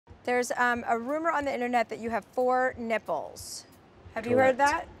There's a rumor on the internet that you have 4 nipples. Have you heard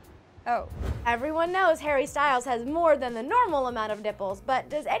that? Oh. Everyone knows Harry Styles has more than the normal amount of nipples, but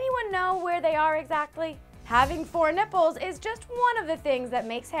does anyone know where they are exactly? Having 4 nipples is just one of the things that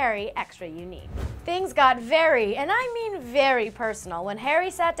makes Harry extra unique. Things got very, and I mean very personal when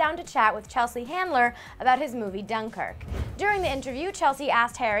Harry sat down to chat with Chelsea Handler about his movie Dunkirk. During the interview, Chelsea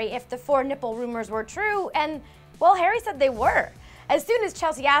asked Harry if the 4 nipple rumors were true, and, well, Harry said they were. As soon as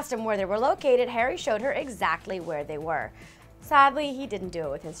Chelsea asked him where they were located, Harry showed her exactly where they were. Sadly, he didn't do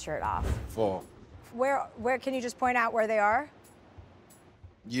it with his shirt off. 4. Where can you just point out where they are?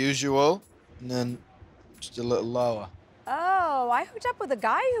 Usual, and then just a little lower. Oh, I hooked up with a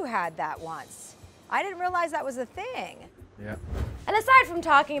guy who had that once. I didn't realize that was a thing. Yeah. And aside from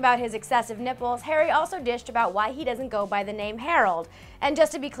talking about his excessive nipples, Harry also dished about why he doesn't go by the name Harold. And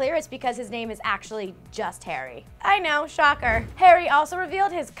just to be clear, it's because his name is actually just Harry. I know, shocker. Harry also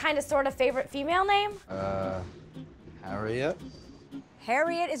revealed his kinda-sorta favorite female name. Harriet?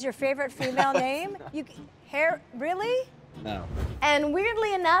 Harriet is your favorite female name? Really? No. And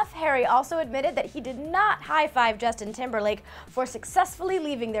weirdly enough, Harry also admitted that he did not high-five Justin Timberlake for successfully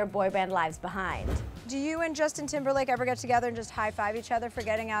leaving their boy band lives behind. Do you and Justin Timberlake ever get together and just high-five each other for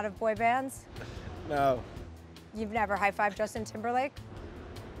getting out of boy bands? No. You've never high-fived Justin Timberlake?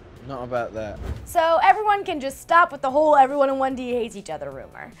 Not about that. So everyone can just stop with the whole everyone in 1D hates each other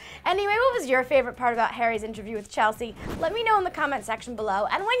rumor. Anyway, what was your favorite part about Harry's interview with Chelsea? Let me know in the comment section below,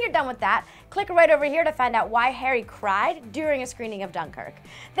 and when you're done with that, click right over here to find out why Harry cried during a screening of Dunkirk.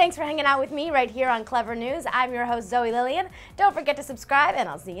 Thanks for hanging out with me right here on Clevver News. I'm your host, Zoe Lillian. Don't forget to subscribe, and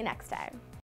I'll see you next time.